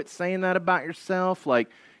speaker. Quit saying that about yourself. Like,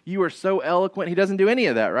 you are so eloquent. He doesn't do any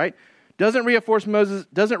of that, right? Doesn't reinforce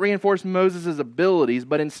Moses' abilities,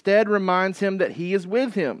 but instead reminds him that he is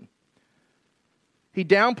with him. He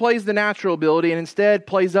downplays the natural ability and instead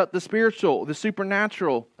plays up the spiritual, the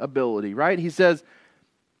supernatural ability, right? He says,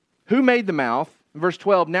 who made the mouth? Verse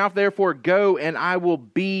 12, now therefore go and I will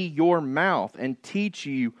be your mouth and teach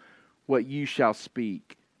you what you shall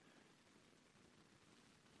speak.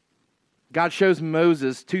 God shows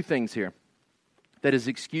Moses two things here. That his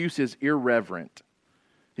excuse is irreverent.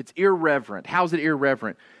 It's irreverent. How's it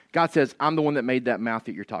irreverent? God says, I'm the one that made that mouth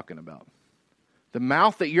that you're talking about. The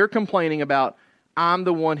mouth that you're complaining about, I'm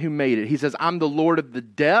the one who made it. He says, I'm the Lord of the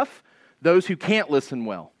deaf, those who can't listen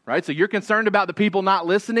well, right? So you're concerned about the people not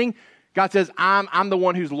listening. God says, I'm the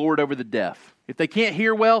one who's Lord over the deaf. If they can't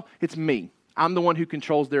hear well, it's me. I'm the one who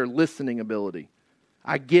controls their listening ability.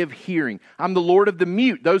 I give hearing. I'm the Lord of the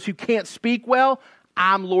mute. Those who can't speak well,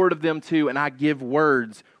 I'm Lord of them too, and I give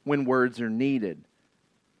words when words are needed.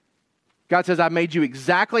 God says, I made you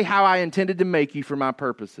exactly how I intended to make you for my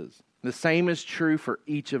purposes. The same is true for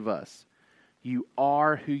each of us. You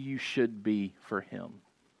are who you should be for him.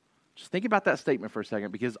 Just think about that statement for a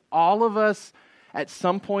second, because all of us at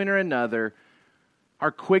some point or another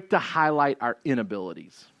are quick to highlight our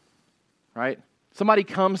inabilities, right? Somebody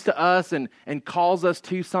comes to us and calls us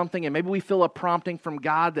to something, and maybe we feel a prompting from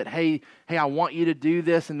God that, hey, I want you to do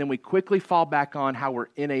this, and then we quickly fall back on how we're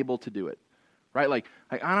unable to do it, right? Like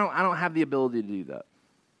I don't have the ability to do that.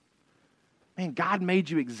 Man, God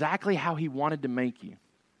made you exactly how he wanted to make you.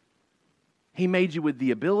 He made you with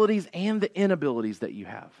the abilities and the inabilities that you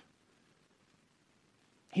have.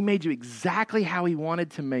 He made you exactly how he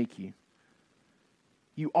wanted to make you.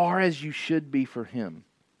 You are as you should be for him.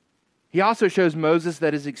 He also shows Moses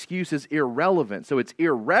that his excuse is irrelevant. So it's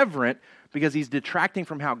irreverent because he's detracting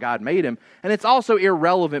from how God made him. And it's also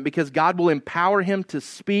irrelevant because God will empower him to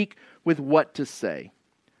speak with what to say.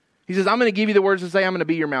 He says, I'm going to give you the words to say. I'm going to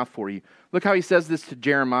be your mouth for you. Look how he says this to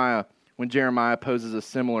Jeremiah when Jeremiah poses a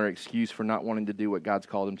similar excuse for not wanting to do what God's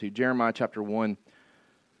called him to. Jeremiah chapter 1,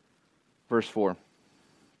 verse 4.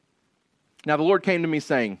 Now the Lord came to me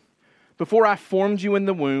saying, before I formed you in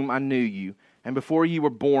the womb, I knew you. And before you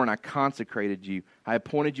were born, I consecrated you. I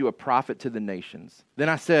appointed you a prophet to the nations. Then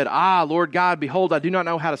I said, Lord God, behold, I do not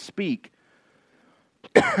know how to speak,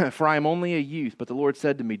 for I am only a youth. But the Lord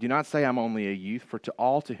said to me, do not say I'm only a youth, for to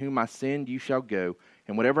all to whom I send you shall go,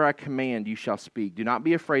 and whatever I command you shall speak. Do not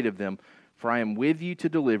be afraid of them, for I am with you to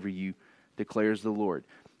deliver you, declares the Lord.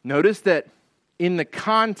 Notice that in the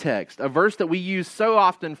context, a verse that we use so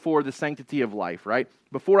often for the sanctity of life, right?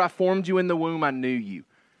 Before I formed you in the womb, I knew you,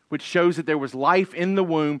 which shows that there was life in the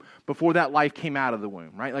womb before that life came out of the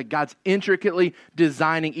womb, right? Like God's intricately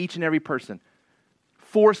designing each and every person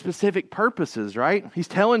for specific purposes, right? He's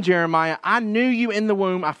telling Jeremiah, I knew you in the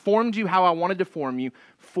womb. I formed you how I wanted to form you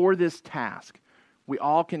for this task. We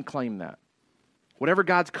all can claim that. Whatever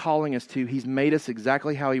God's calling us to, He's made us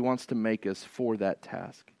exactly how He wants to make us for that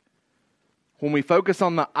task. When we focus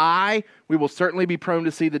on the I, we will certainly be prone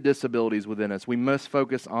to see the disabilities within us. We must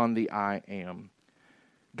focus on the I am.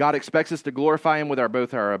 God expects us to glorify Him with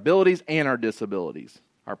both our abilities and our disabilities.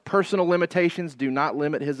 Our personal limitations do not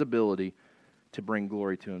limit His ability to bring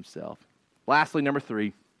glory to Himself. Lastly, number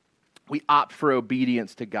 3, we opt for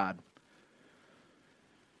obedience to God.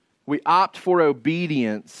 We opt for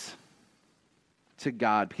obedience to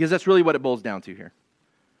God because that's really what it boils down to here.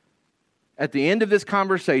 At the end of this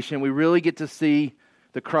conversation, we really get to see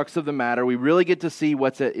the crux of the matter. We really get to see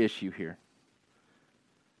what's at issue here.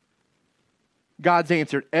 God's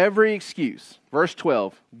answered every excuse. Verse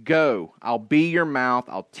 12, go, I'll be your mouth,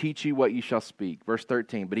 I'll teach you what you shall speak. Verse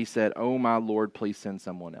 13, but He said, oh my Lord, please send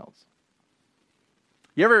someone else.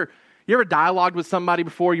 You ever dialogued with somebody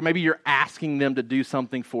before? Maybe you're asking them to do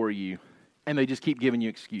something for you, and they just keep giving you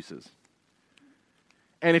excuses.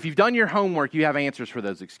 And if you've done your homework, you have answers for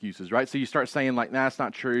those excuses, right? So you start saying like, nah, that's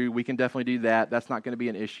not true. We can definitely do that. That's not going to be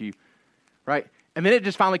an issue, right? And then it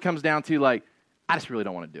just finally comes down to like, I just really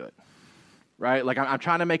don't want to do it, right? Like I'm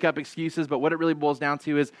trying to make up excuses, but what it really boils down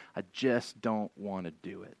to is I just don't want to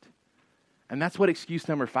do it. And that's what excuse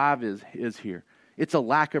number 5 is here. It's a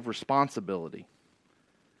lack of responsibility.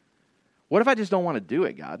 What if I just don't want to do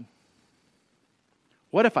it, God?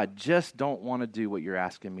 What if I just don't want to do what you're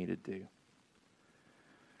asking me to do?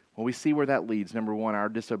 Well, we see where that leads. Number 1, our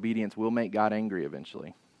disobedience will make God angry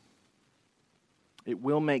eventually. It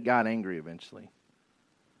will make God angry eventually.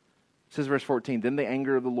 It says verse 14, then the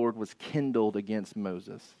anger of the Lord was kindled against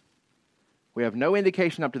Moses. We have no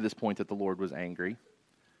indication up to this point that the Lord was angry.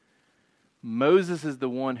 Moses is the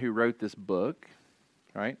one who wrote this book,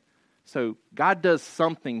 right? So God does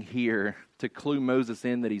something here to clue Moses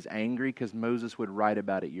in that He's angry because Moses would write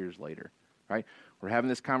about it years later, right? We're having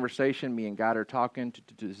this conversation. Me and God are talking.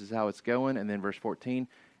 This is how it's going. And then verse 14,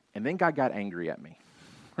 and then God got angry at me,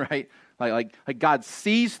 right? Like God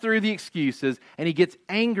sees through the excuses and He gets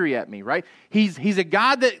angry at me, right? He's a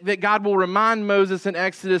God that God will remind Moses in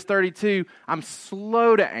Exodus 32, I'm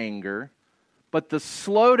slow to anger, but the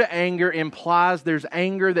slow to anger implies there's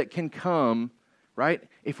anger that can come, right,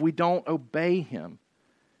 if we don't obey Him.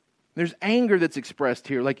 There's anger that's expressed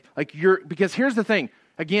here. Because here's the thing,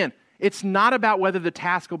 again, it's not about whether the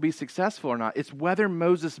task will be successful or not. It's whether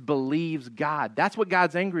Moses believes God. That's what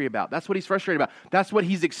God's angry about. That's what He's frustrated about. That's what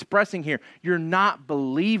He's expressing here. You're not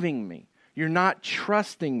believing me. You're not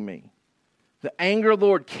trusting me. The anger of the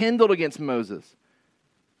Lord kindled against Moses.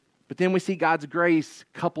 But then we see God's grace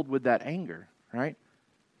coupled with that anger, right?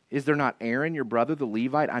 Is there not Aaron, your brother, the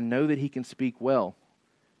Levite? I know that he can speak well.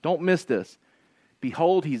 Don't miss this.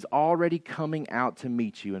 Behold, he's already coming out to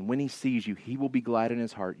meet you, and when he sees you, he will be glad in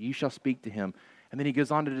his heart. You shall speak to him. And then he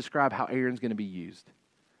goes on to describe how Aaron's going to be used.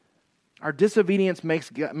 Our disobedience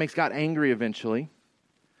makes God angry eventually.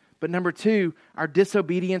 But number 2, our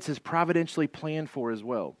disobedience is providentially planned for as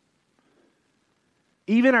well.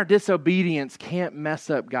 Even our disobedience can't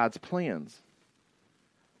mess up God's plans.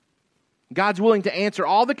 God's willing to answer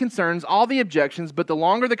all the concerns, all the objections, but the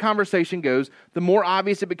longer the conversation goes, the more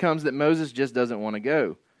obvious it becomes that Moses just doesn't want to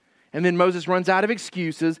go. And then Moses runs out of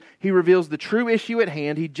excuses. He reveals the true issue at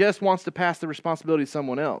hand. He just wants to pass the responsibility to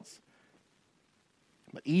someone else.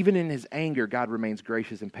 But even in his anger, God remains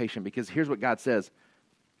gracious and patient because here's what God says.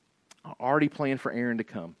 I already planned for Aaron to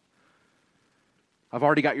come. I've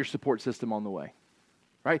already got your support system on the way.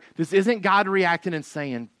 Right? This isn't God reacting and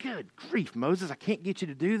saying, good grief, Moses, I can't get you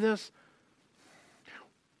to do this.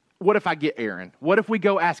 What if I get Aaron? What if we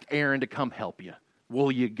go ask Aaron to come help you?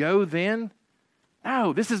 Will you go then?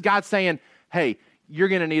 No, this is God saying, hey, you're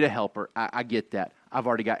going to need a helper. I get that. I've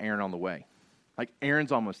already got Aaron on the way. Like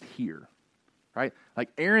Aaron's almost here, right? Like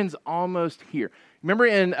Aaron's almost here. Remember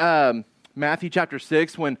in Matthew chapter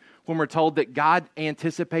 6 when we're told that God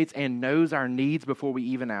anticipates and knows our needs before we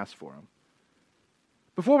even ask for them?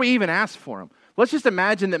 Before we even ask for them. Let's just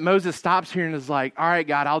imagine that Moses stops here and is like, all right,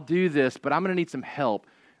 God, I'll do this, but I'm going to need some help.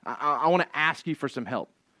 I want to ask you for some help.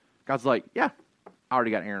 God's like, yeah, I already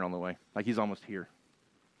got Aaron on the way. Like he's almost here.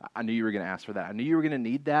 I knew you were going to ask for that. I knew you were going to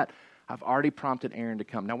need that. I've already prompted Aaron to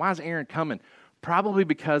come. Now, why is Aaron coming? Probably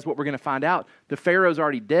because what we're going to find out, the Pharaoh's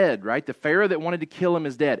already dead, right? The Pharaoh that wanted to kill him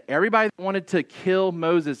is dead. Everybody that wanted to kill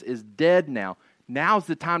Moses is dead now. now's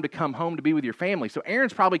the time to come home to be with your family. So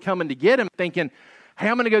Aaron's probably coming to get him thinking, hey,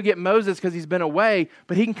 I'm going to go get Moses because he's been away,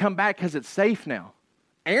 but he can come back because it's safe now.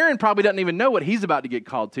 Aaron probably doesn't even know what he's about to get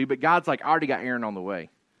called to, but God's like, I already got Aaron on the way.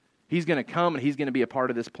 He's going to come and he's going to be a part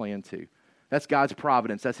of this plan too. That's God's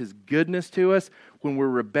providence. That's his goodness to us. When we're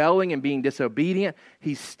rebelling and being disobedient,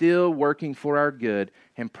 he's still working for our good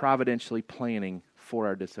and providentially planning for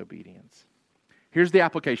our disobedience. Here's the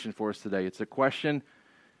application for us today. It's a question,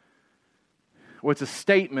 or it's a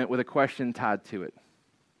statement with a question tied to it.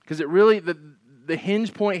 Because it really, the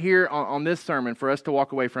hinge point here on this sermon for us to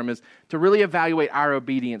walk away from is to really evaluate our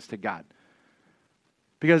obedience to God.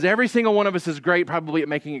 Because every single one of us is great probably at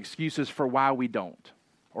making excuses for why we don't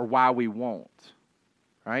or why we won't,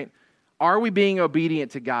 right? Are we being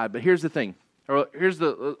obedient to God? But here's the thing.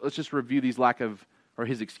 Let's just review these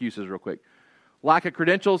his excuses real quick. Lack of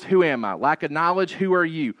credentials, who am I? Lack of knowledge, who are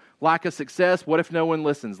you? Lack of success, what if no one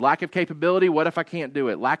listens? Lack of capability, what if I can't do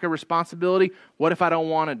it? Lack of responsibility, what if I don't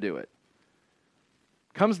want to do it?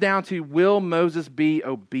 Comes down to, will Moses be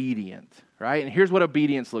obedient, right? And here's what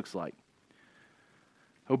obedience looks like.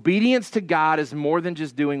 Obedience to God is more than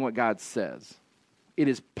just doing what God says. It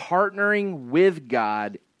is partnering with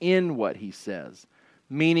God in what he says,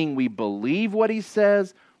 meaning we believe what he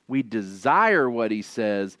says, we desire what he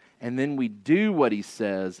says, and then we do what he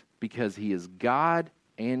says because he is God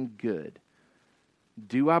and good.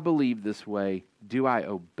 Do I believe this way? Do I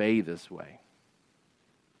obey this way?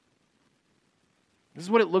 This is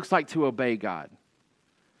what it looks like to obey God.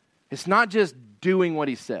 It's not just doing what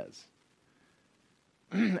he says.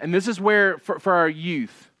 And this is where, for our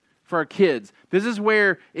youth, for our kids, this is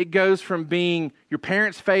where it goes from being your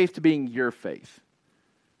parents' faith to being your faith.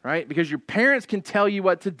 Right? Because your parents can tell you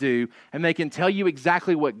what to do, and they can tell you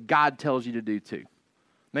exactly what God tells you to do too.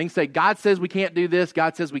 They can say, God says we can't do this.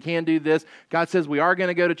 God says we can do this. God says we are going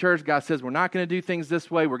to go to church. God says we're not going to do things this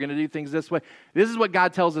way. We're going to do things this way. This is what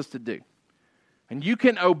God tells us to do. And you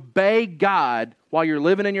can obey God while you're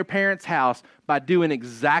living in your parents' house by doing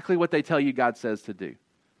exactly what they tell you God says to do.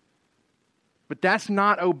 But that's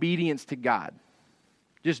not obedience to God.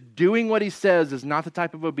 Just doing what he says is not the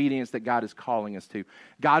type of obedience that God is calling us to.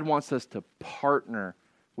 God wants us to partner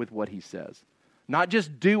with what he says. Not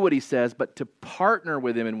just do what he says, but to partner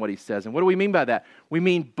with him in what he says. And what do we mean by that? We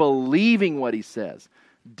mean believing what he says,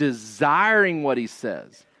 desiring what he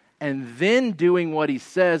says, and then doing what he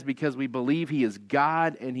says because we believe he is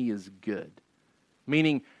God and he is good.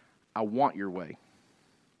 Meaning, I want your way.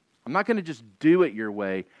 I'm not going to just do it your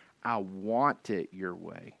way. I want it your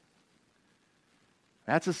way.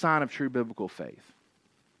 That's a sign of true biblical faith.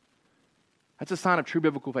 That's a sign of true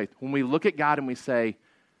biblical faith. When we look at God and we say,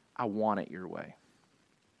 I want it your way.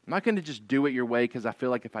 I'm not going to just do it your way because I feel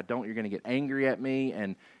like if I don't, you're going to get angry at me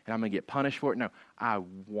and I'm going to get punished for it. No, I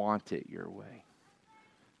want it your way.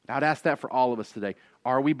 I'd ask that for all of us today.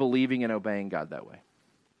 Are we believing and obeying God that way?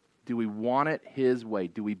 Do we want it his way?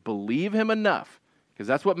 Do we believe him enough? Because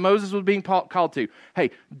that's what Moses was being called to. Hey,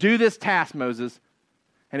 do this task, Moses.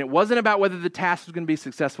 And it wasn't about whether the task was going to be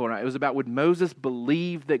successful or not. It was about, would Moses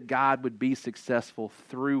believe that God would be successful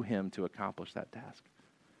through him to accomplish that task?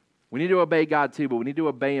 We need to obey God too, but we need to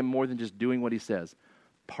obey him more than just doing what he says.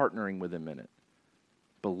 Partnering with him in it.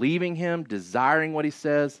 Believing him, desiring what he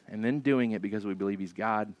says, and then doing it because we believe he's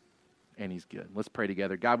God and he's good. Let's pray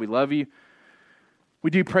together. God, we love you. We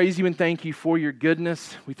do praise you and thank you for your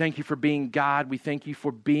goodness. We thank you for being God. We thank you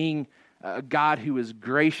for being a God who is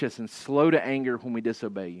gracious and slow to anger when we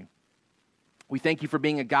disobey you. We thank you for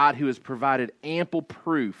being a God who has provided ample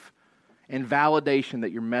proof and validation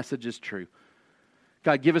that your message is true.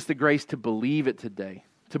 God, give us the grace to believe it today,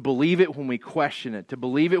 to believe it when we question it, to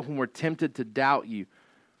believe it when we're tempted to doubt you,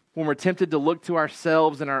 when we're tempted to look to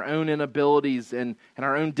ourselves and our own inabilities and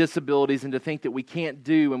our own disabilities and to think that we can't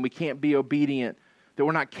do and we can't be obedient, that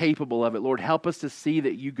we're not capable of it. Lord, help us to see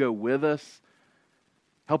that you go with us.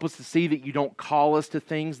 Help us to see that you don't call us to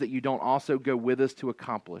things that you don't also go with us to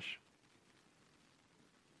accomplish.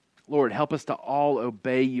 Lord, help us to all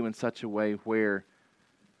obey you in such a way where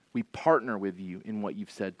we partner with you in what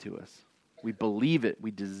you've said to us. We believe it,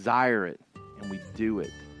 we desire it, and we do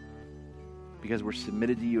it because we're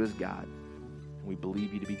submitted to you as God, and we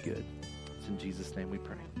believe you to be good. It's in Jesus' name we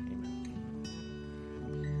pray. Amen.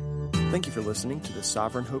 Thank you for listening to the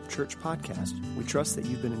Sovereign Hope Church podcast. We trust that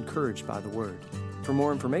you've been encouraged by the word. For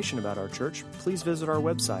more information about our church, please visit our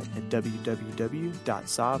website at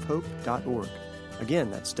www.sovhope.org.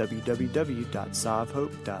 Again, that's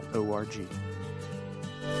www.sovhope.org.